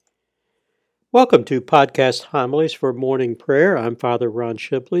Welcome to Podcast Homilies for Morning Prayer. I'm Father Ron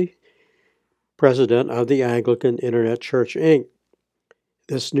Shibley, President of the Anglican Internet Church, Inc.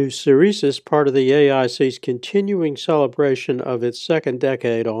 This new series is part of the AIC's continuing celebration of its second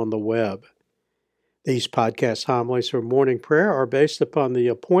decade on the web. These podcast homilies for morning prayer are based upon the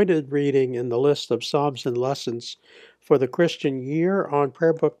appointed reading in the list of Psalms and Lessons for the Christian year on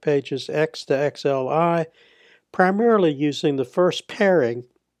prayer book pages X to XLI, primarily using the first pairing,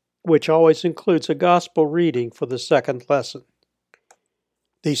 which always includes a gospel reading for the second lesson.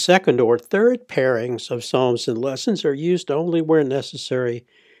 The second or third pairings of Psalms and Lessons are used only where necessary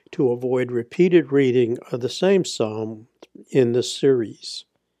to avoid repeated reading of the same psalm in the series.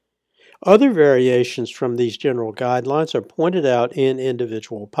 Other variations from these general guidelines are pointed out in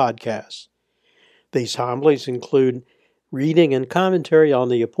individual podcasts. These homilies include reading and commentary on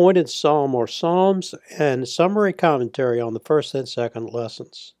the appointed psalm or psalms and summary commentary on the first and second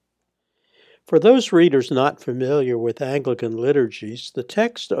lessons. For those readers not familiar with Anglican liturgies, the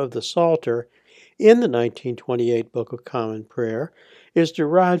text of the Psalter in the 1928 Book of Common Prayer is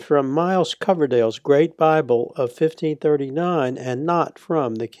derived from Miles Coverdale's Great Bible of 1539 and not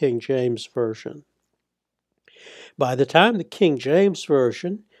from the King James Version. By the time the King James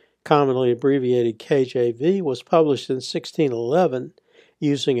Version, commonly abbreviated KJV, was published in 1611,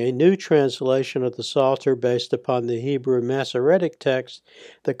 using a new translation of the Psalter based upon the Hebrew Masoretic text,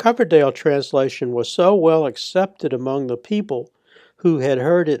 the Coverdale translation was so well accepted among the people who had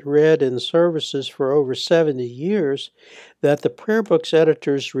heard it read in services for over 70 years that the prayer book's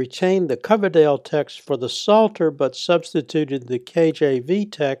editors retained the Coverdale text for the Psalter but substituted the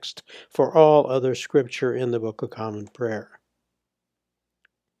KJV text for all other scripture in the Book of Common Prayer.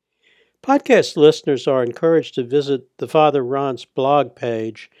 Podcast listeners are encouraged to visit the Father Ron's blog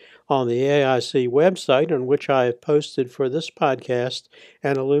page on the AIC website, on which I have posted for this podcast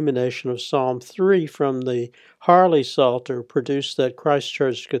an illumination of Psalm 3 from the Harley Psalter produced at Christ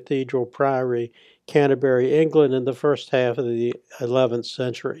Church Cathedral Priory, Canterbury, England in the first half of the 11th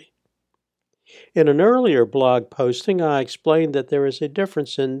century. In an earlier blog posting, I explained that there is a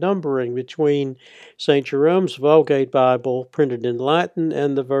difference in numbering between St. Jerome's Vulgate Bible, printed in Latin,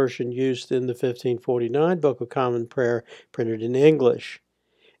 and the version used in the 1549 Book of Common Prayer, printed in English.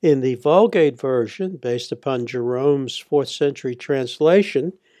 In the Vulgate version, based upon Jerome's 4th century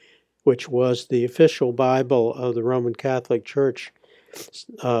translation, which was the official Bible of the Roman Catholic Church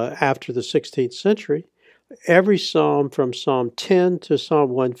after the 16th century, every psalm from Psalm 10 to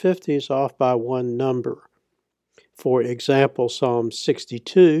Psalm 150 is off by one number. For example, Psalm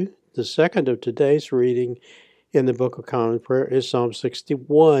 62, the second of today's reading in the Book of Common Prayer, is Psalm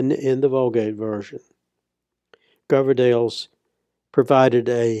 61 in the Vulgate version. Coverdale's provided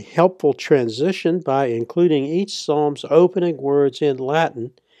a helpful transition by including each psalm's opening words in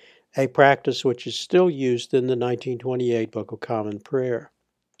Latin, a practice which is still used in the 1928 Book of Common Prayer.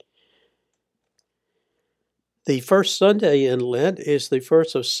 The first Sunday in Lent is the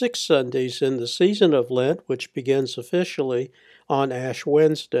first of 6 Sundays in the season of Lent, which begins officially on Ash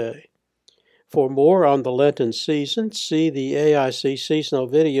Wednesday. For more on the Lenten season, see the AIC seasonal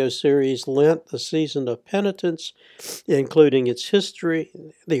video series Lent, the Season of Penitence, including its history,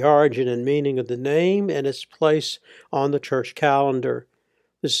 the origin and meaning of the name, and its place on the church calendar.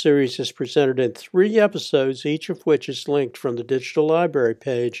 This series is presented in 3 episodes, each of which is linked from the digital library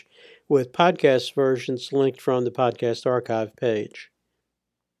page, with podcast versions linked from the podcast archive page.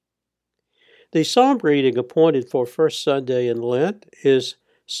 The psalm reading appointed for first Sunday in Lent is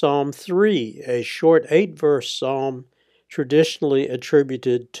Psalm 3, a short 8-verse psalm traditionally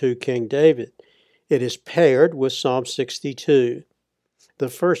attributed to King David. It is paired with Psalm 62. The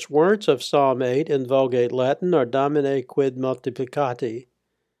first words of Psalm 8 in Vulgate Latin are Domine quid multiplicati.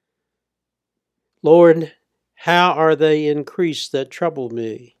 Lord, how are they increased that trouble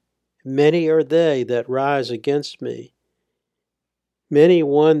me? Many are they that rise against me. Many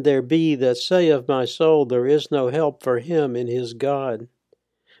one there be that say of my soul, there is no help for him in his God.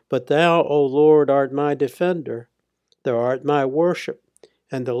 But thou, O Lord, art my defender. Thou art my worship,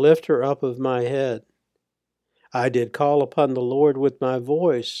 and the lifter up of my head. I did call upon the Lord with my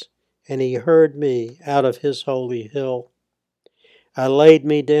voice, and he heard me out of his holy hill. I laid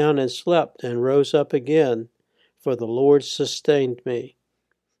me down and slept, and rose up again, for the Lord sustained me.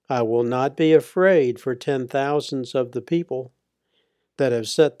 I will not be afraid for 10,000s of the people that have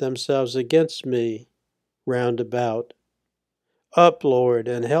set themselves against me round about. Up, Lord,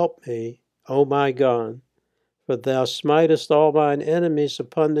 and help me, O my God, for thou smitest all mine enemies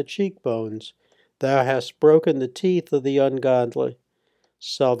upon the cheekbones. Thou hast broken the teeth of the ungodly.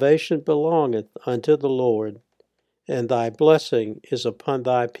 Salvation belongeth unto the Lord, and thy blessing is upon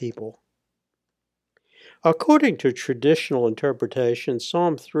thy people. According to traditional interpretation,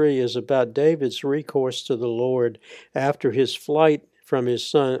 Psalm 3 is about David's recourse to the Lord after his flight from his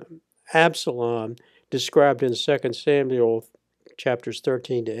son Absalom, described in 2 Samuel chapters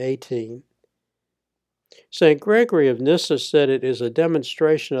 13 to 18. St. Gregory of Nyssa said it is a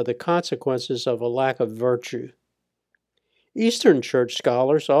demonstration of the consequences of a lack of virtue. Eastern Church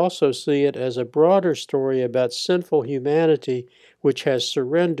scholars also see it as a broader story about sinful humanity which has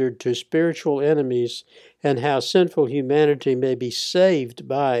surrendered to spiritual enemies and how sinful humanity may be saved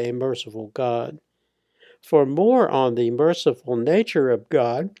by a merciful God. For more on the merciful nature of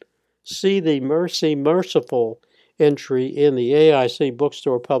God, see the Mercy Merciful entry in the AIC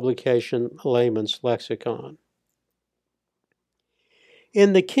bookstore publication Layman's Lexicon.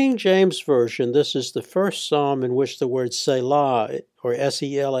 In the King James Version, this is the first psalm in which the word Selah, or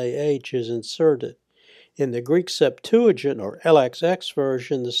S-E-L-A-H, is inserted. In the Greek Septuagint, or LXX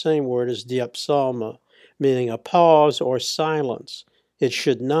version, the same word is diapsalma, meaning a pause or silence. It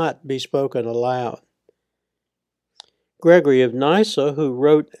should not be spoken aloud. Gregory of Nyssa, who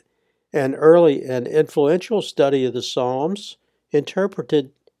wrote an early and influential study of the Psalms,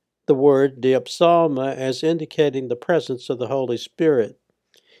 interpreted the word diapsalma as indicating the presence of the Holy Spirit.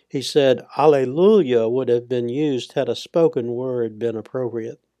 He said, Alleluia would have been used had a spoken word been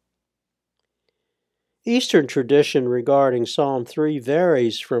appropriate. Eastern tradition regarding Psalm 3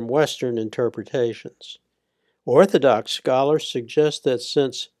 varies from Western interpretations. Orthodox scholars suggest that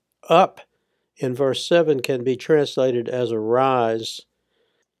since up in verse 7 can be translated as arise,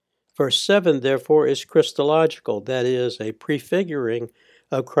 verse 7 therefore is Christological, that is, a prefiguring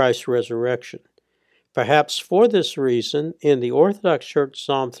of Christ's resurrection. Perhaps for this reason, in the Orthodox Church,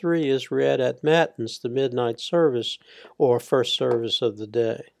 Psalm 3 is read at Matins, the midnight service, or first service of the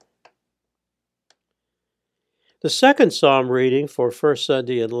day. The second psalm reading for First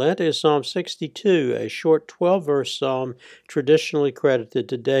Sunday in Lent is Psalm 62, a short 12-verse psalm traditionally credited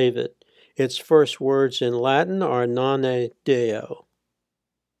to David. Its first words in Latin are None Deo.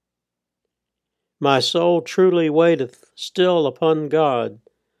 My soul truly waiteth still upon God,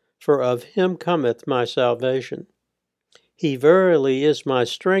 for of him cometh my salvation. He verily is my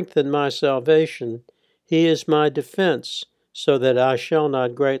strength and my salvation. He is my defense, so that I shall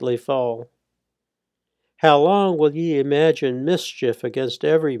not greatly fall. How long will ye imagine mischief against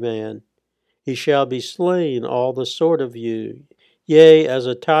every man? He shall be slain, all the sort of you. Yea, as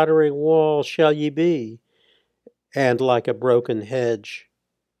a tottering wall shall ye be, and like a broken hedge.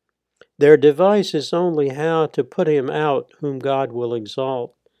 Their device is only how to put him out whom God will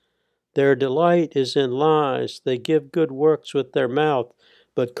exalt. Their delight is in lies. They give good works with their mouth,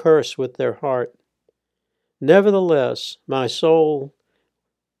 but curse with their heart. Nevertheless, my soul,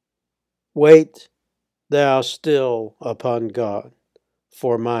 wait thou still upon God,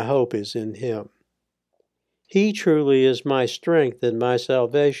 for my hope is in him. He truly is my strength and my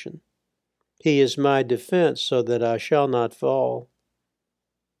salvation. He is my defense, so that I shall not fall.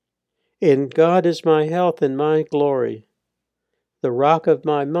 In God is my health and my glory, the rock of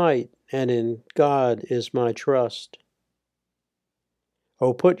my might, and in God is my trust.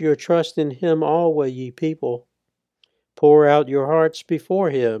 O put your trust in him always, ye people. Pour out your hearts before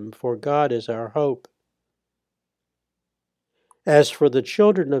him, for God is our hope. As for the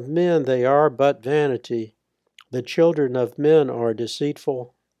children of men, they are but vanity. The children of men are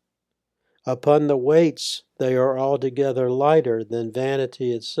deceitful. Upon the weights they are altogether lighter than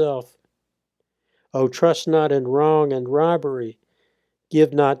vanity itself. O trust not in wrong and robbery.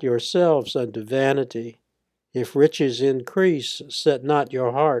 Give not yourselves unto vanity. If riches increase, set not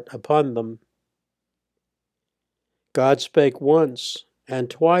your heart upon them. God spake once, and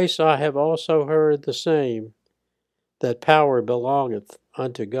twice I have also heard the same, that power belongeth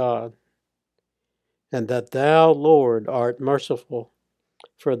unto God, and that thou, Lord, art merciful,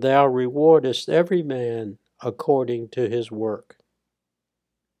 for thou rewardest every man according to his work.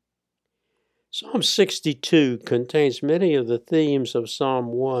 Psalm 62 contains many of the themes of Psalm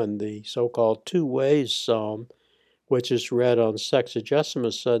 1, the so-called two ways psalm, which is read on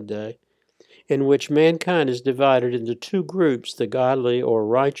Sexagesima Sunday, in which mankind is divided into two groups, the godly or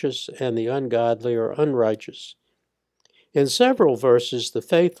righteous and the ungodly or unrighteous. In several verses, the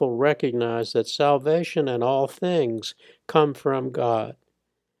faithful recognize that salvation and all things come from God.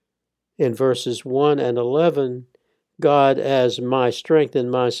 In verses 1 and 11, God as my strength and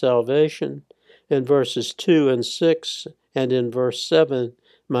my salvation. In verses 2 and 6, and in verse 7,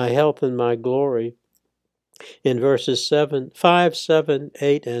 my health and my glory. In verses 5, 7,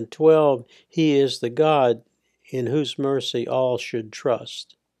 8, and 12, he is the God in whose mercy all should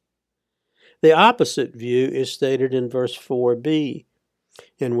trust. The opposite view is stated in verse 4b.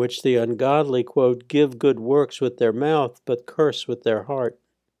 in which the ungodly, quote, give good works with their mouth, but curse with their heart.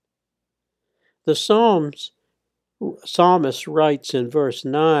 The psalmist writes in verse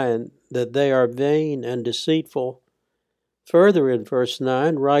 9 that they are vain and deceitful. Further in verse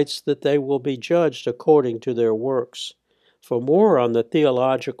 9 writes that they will be judged according to their works. For more on the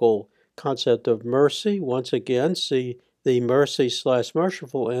theological concept of mercy, once again see the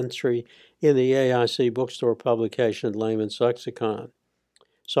mercy/merciful entry in the AIC bookstore publication Layman's Lexicon.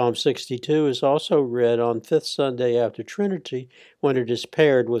 Psalm 62 is also read on Fifth Sunday after Trinity when it is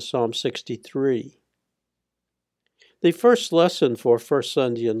paired with Psalm 63. The first lesson for First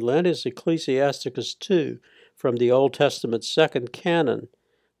Sunday in Lent is Ecclesiasticus 2 from the Old Testament's second canon,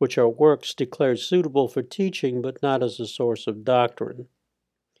 which are works declared suitable for teaching but not as a source of doctrine.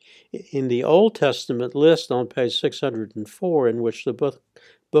 In the Old Testament list on page 604, in which the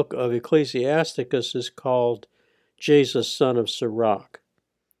book of Ecclesiasticus is called Jesus, son of Sirach.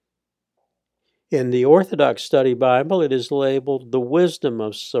 In the Orthodox Study Bible, it is labeled the Wisdom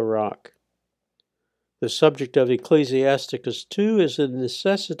of Sirach. The subject of Ecclesiasticus 2 is the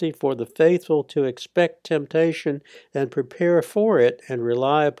necessity for the faithful to expect temptation and prepare for it and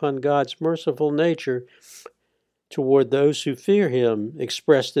rely upon God's merciful nature toward those who fear Him,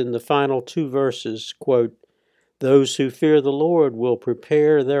 expressed in the final two verses, quote, those who fear the Lord will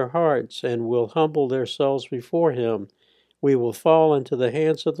prepare their hearts and will humble their souls before Him. We will fall into the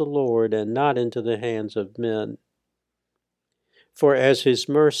hands of the Lord and not into the hands of men. For as His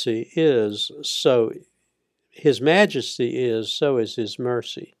mercy is, so His majesty is, so is His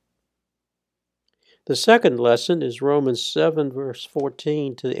mercy. The second lesson is Romans 7, verse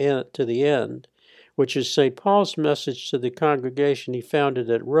 14 to the end, which is St. Paul's message to the congregation he founded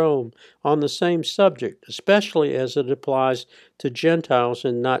at Rome on the same subject, especially as it applies to Gentiles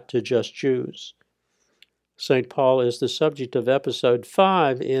and not to just Jews. St. Paul is the subject of episode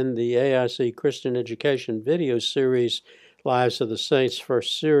 5 in the AIC Christian Education video series, Lives of the Saints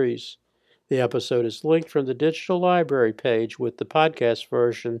First Series. The episode is linked from the digital library page with the podcast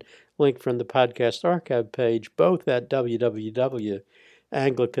version linked from the podcast archive page, both at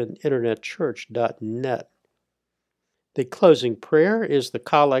www.anglicaninternetchurch.net. The closing prayer is the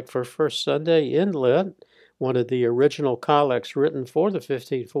collect for First Sunday in Lent, one of the original collects written for the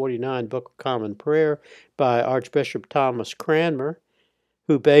 1549 Book of Common Prayer by Archbishop Thomas Cranmer,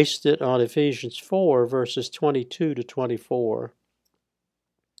 who based it on Ephesians 4, verses 22 to 24.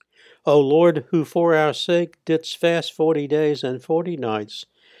 O Lord, who for our sake didst fast 40 days and 40 nights,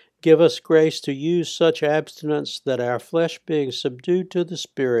 give us grace to use such abstinence that our flesh being subdued to the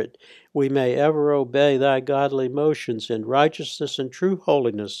Spirit, we may ever obey thy godly motions in righteousness and true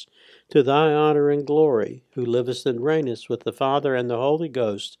holiness, to thy honor and glory, who livest and reignest with the Father and the Holy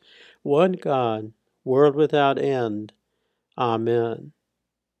Ghost, one God, world without end. Amen.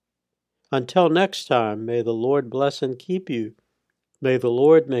 Until next time, may the Lord bless and keep you. May the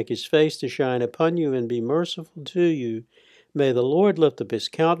Lord make His face to shine upon you and be merciful to you. May the Lord lift up His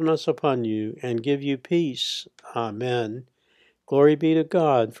countenance upon you and give you peace. Amen. Glory be to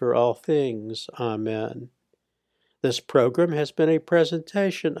God for all things. Amen. This program has been a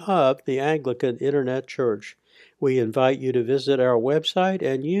presentation of the Anglican Internet Church. We invite you to visit our website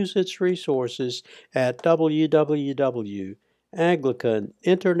and use its resources at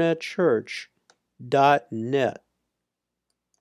www.anglicaninternetchurch.net.